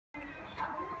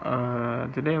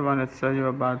Today I want to show you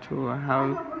about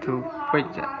how to fix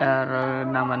error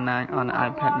number 9 on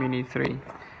iPad mini 3.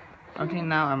 Okay,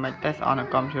 now I might test on a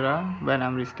computer. When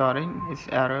I'm restoring, it's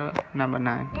error number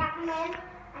 9.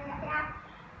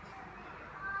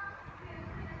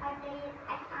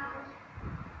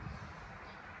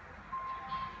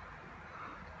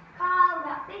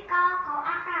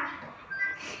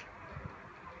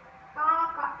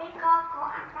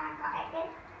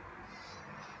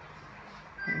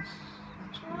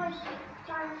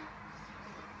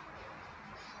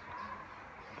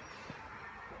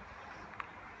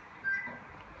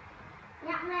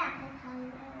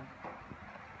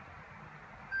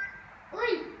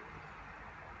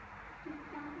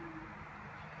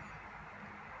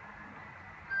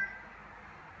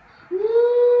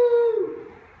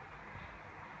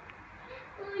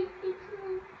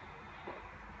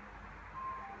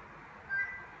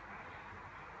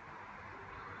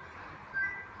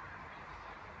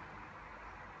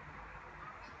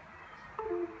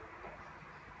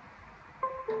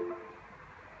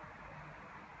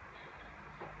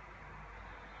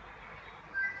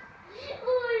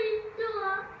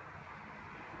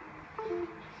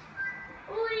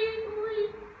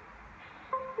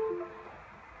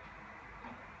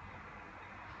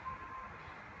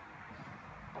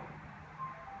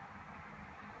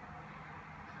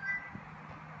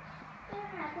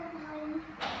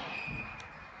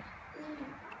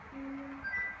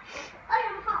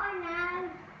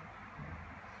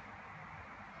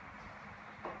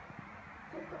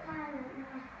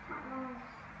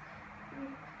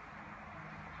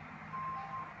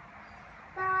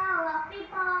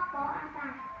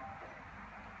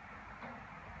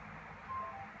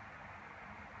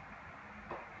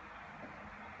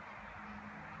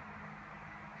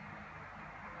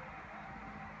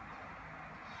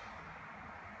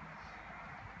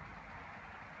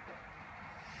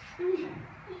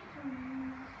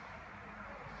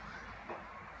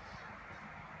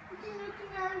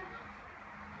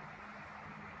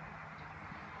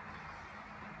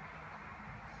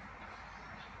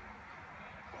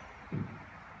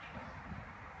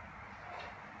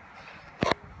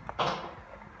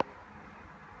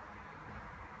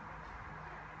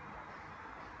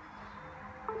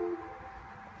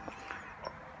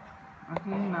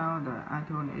 Okay, now the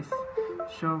iTunes is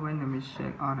showing the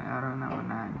mistake on error number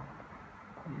 9.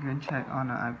 You can check on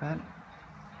the iPad.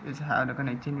 It's how the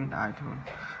connection with iTunes.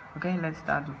 Okay, let's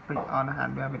start to fix on the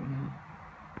hardware with me.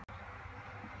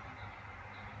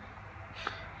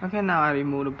 Okay, now I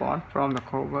remove the board from the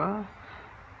cover.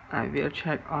 I will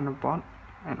check on the board,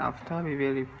 and after we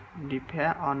will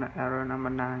repair on the error number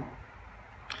 9.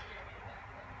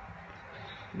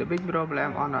 The big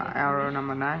problem on the error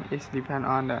number 9 is depend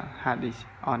on the hard disk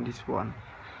on this one.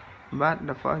 But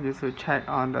the first you should check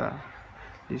on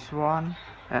this one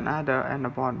and other and the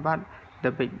board. But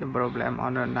the big problem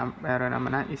on the error number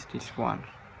 9 is this one.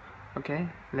 Okay,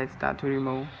 let's start to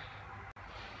remove.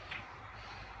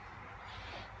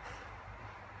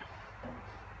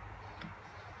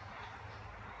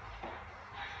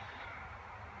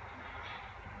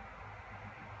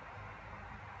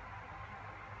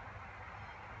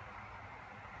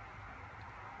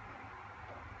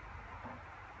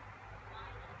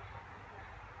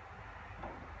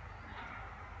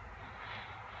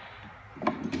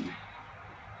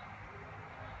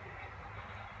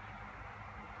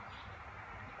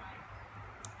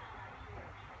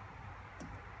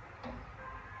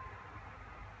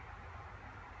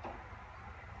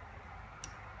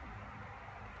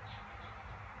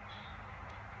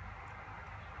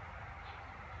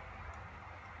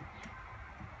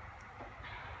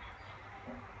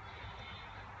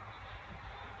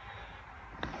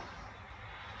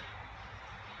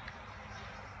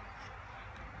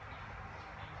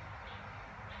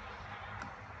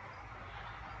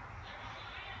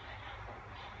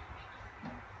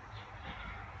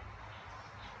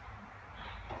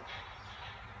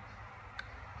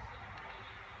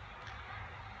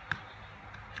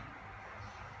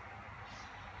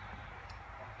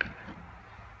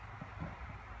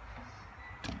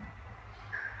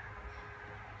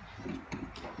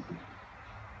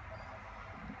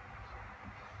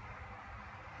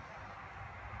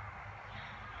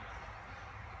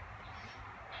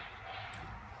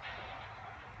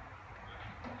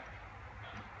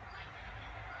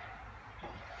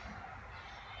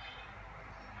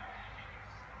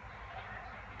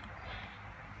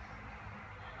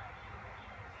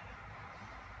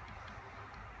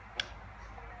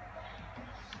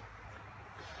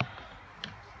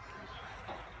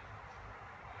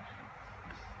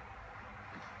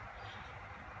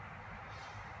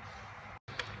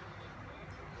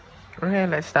 Okay,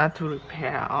 let's start to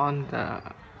repair on the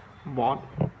board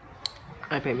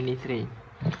iPad mini 3.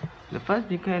 The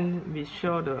first, you can be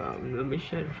show the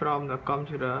message from the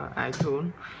computer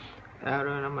iTunes,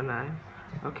 error number 9.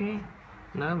 Okay,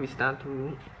 now we start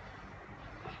to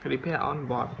repair on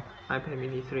board iPad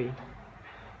mini 3.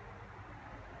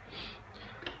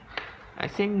 I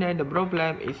think that the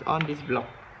problem is on this block,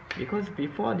 because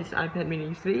before this iPad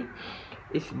mini 3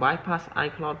 is bypass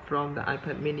iCloud from the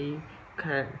iPad mini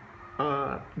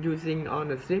using on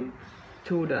the SIM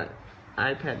to the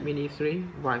iPad mini 3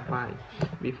 Wi-Fi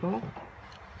before.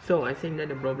 So I think that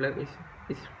the problem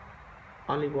is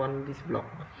only one this block.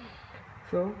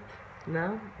 So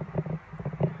now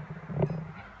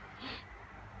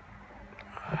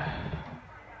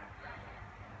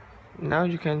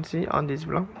you can see on this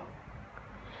block,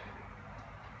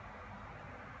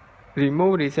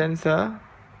 remove the sensor,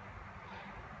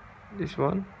 this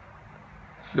one.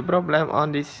 The problem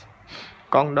on this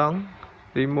countdown,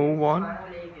 remove one.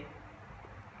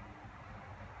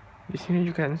 This here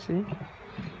you can see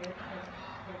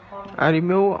I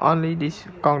remove only this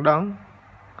countdown,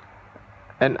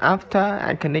 and after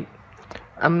I connect,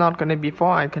 I'm not connect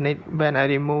before I connect. When I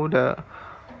remove the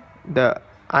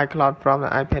iCloud from the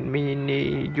iPad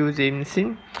mini using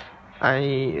SIM, I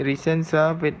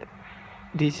resensor with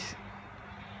this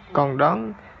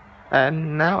countdown,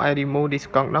 and now I remove this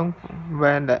countdown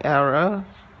when the error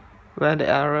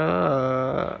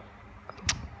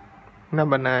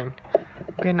number 9.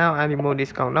 Okay, now I remove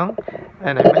this countdown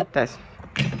and I make test.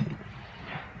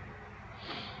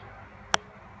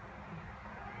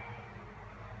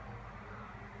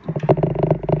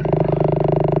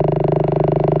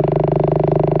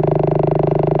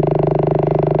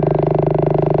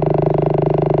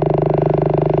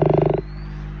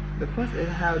 The first is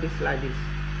how this like this.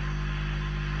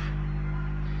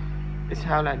 It's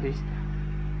how like this.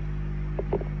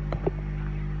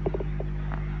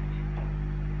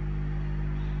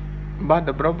 But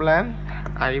the problem,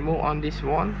 I remove on this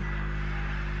one.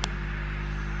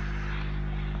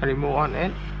 I remove on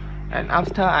it, and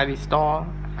after I restore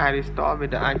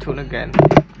with the iTunes again.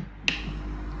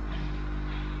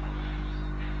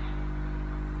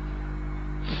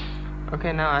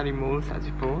 Okay, now I remove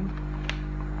successful.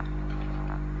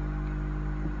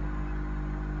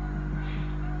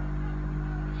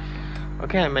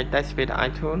 Okay, I make test with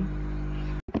iTunes.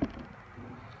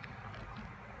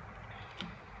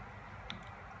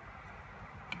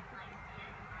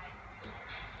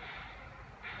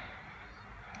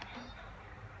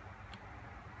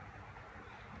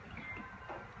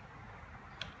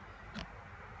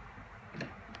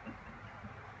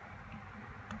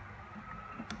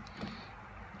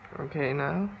 Okay,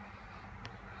 now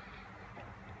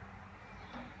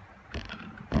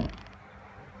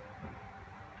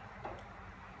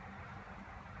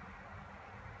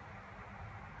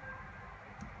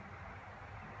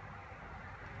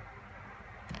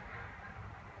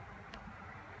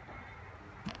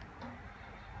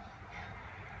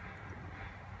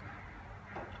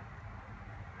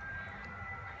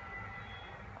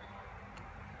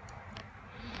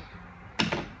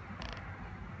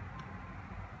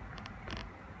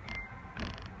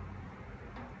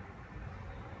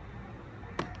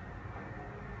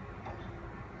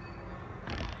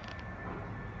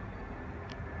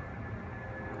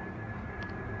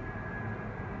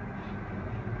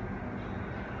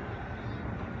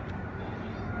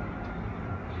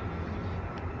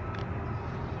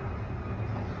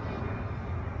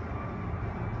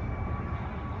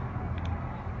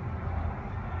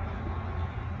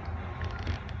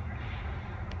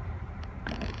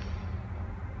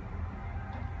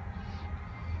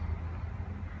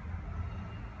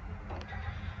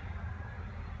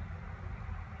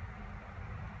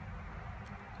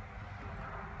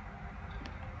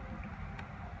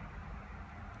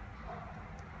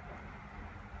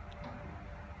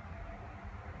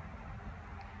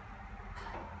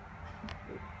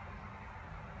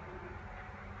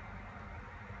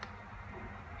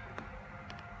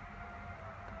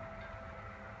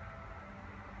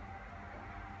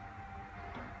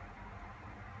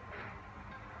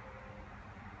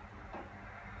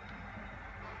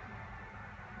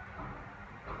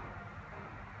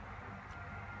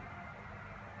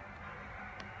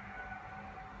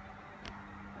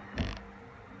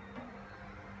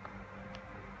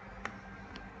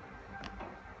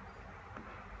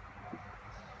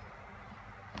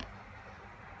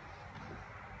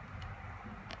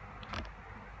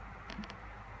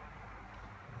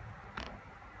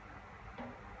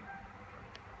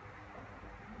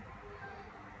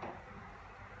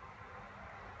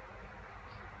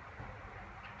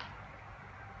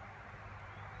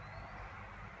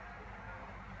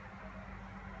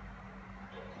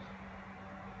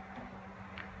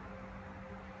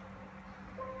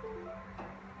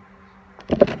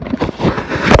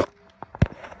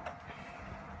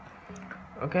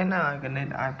Okay, now I connect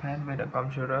the iPad with the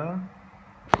computer.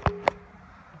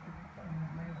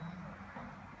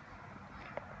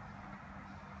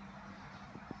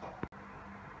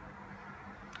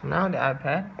 Now the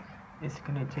iPad is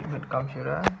connected with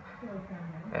computer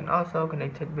and also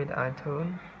connected with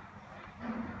iTunes.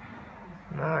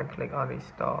 Now I click on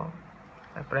restore.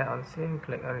 I press on save,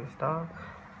 click on restore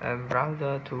and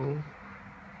browser to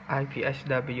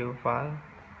IPSW file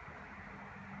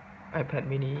iPad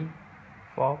mini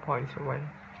 4.1.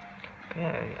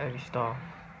 Okay, I restore.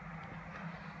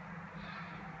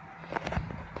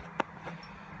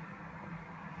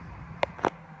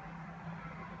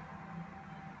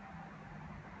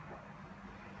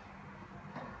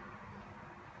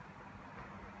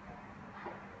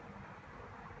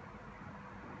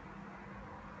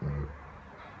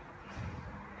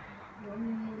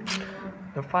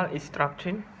 The file is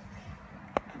structured.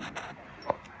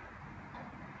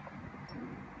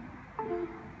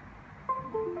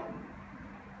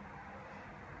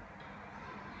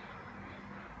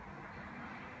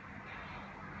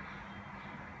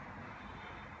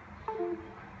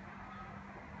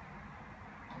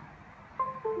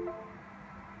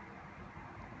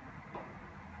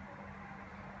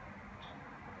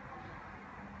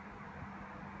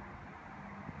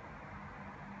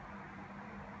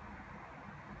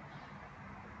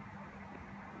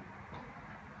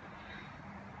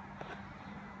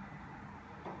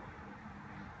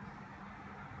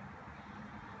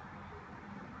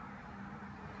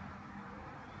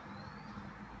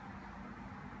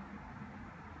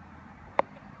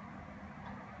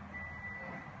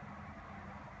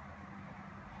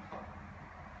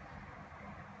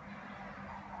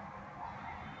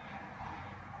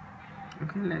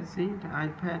 Okay, let's see, the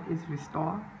iPad is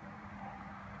restored.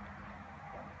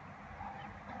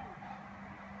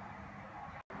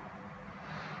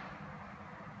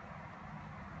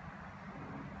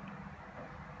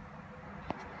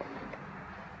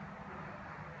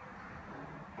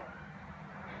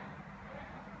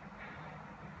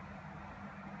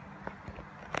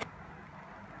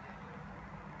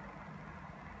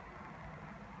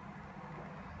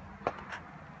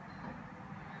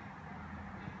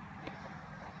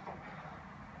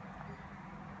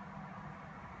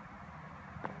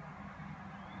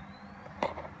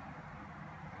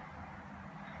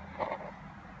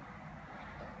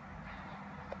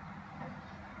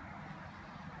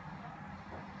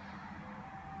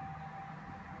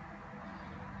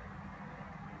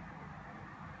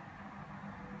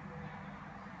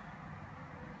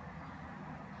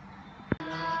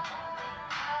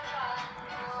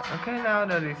 Okay, now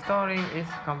the restoring is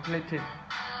completed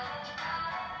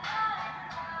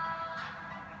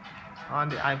on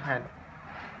the iPad.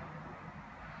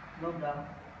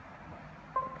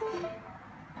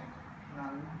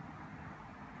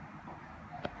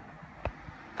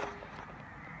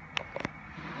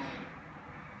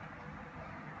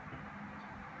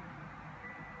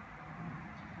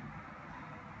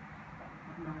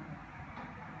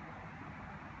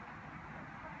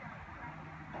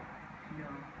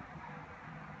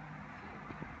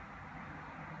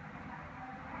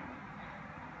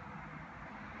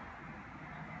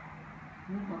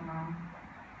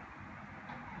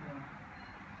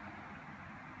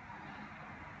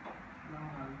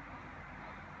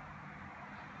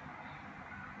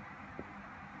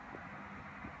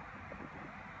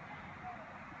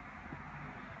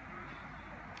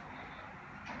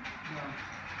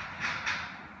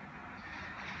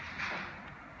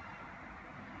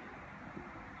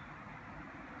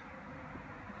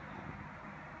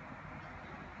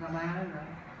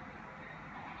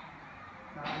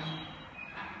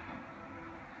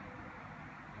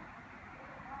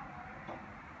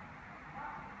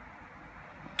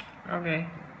 Okay,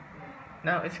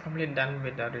 now it's completely done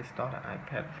with the restore the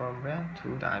iPad firmware to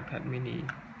the iPad mini.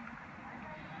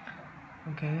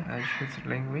 Okay, I choose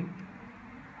language.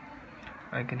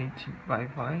 I connect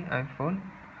Wi-Fi, iPhone.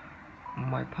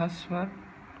 My password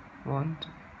 1, 2,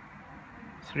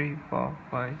 3, 4,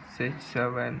 5, 6,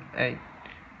 7, 8.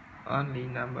 Only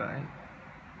number 8.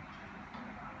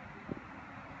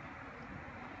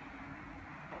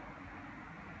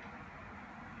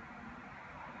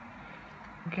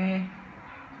 Okay,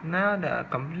 now the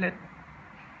complete.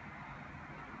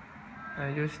 I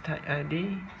use Touch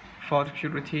ID for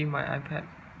security my iPad.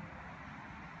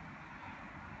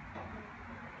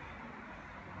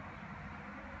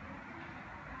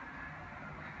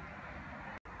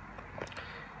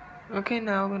 Okay,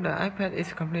 now the iPad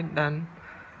is completely done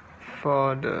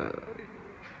for the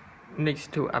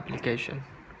next two applications.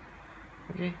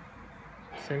 Okay,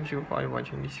 thank you for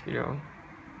watching this video.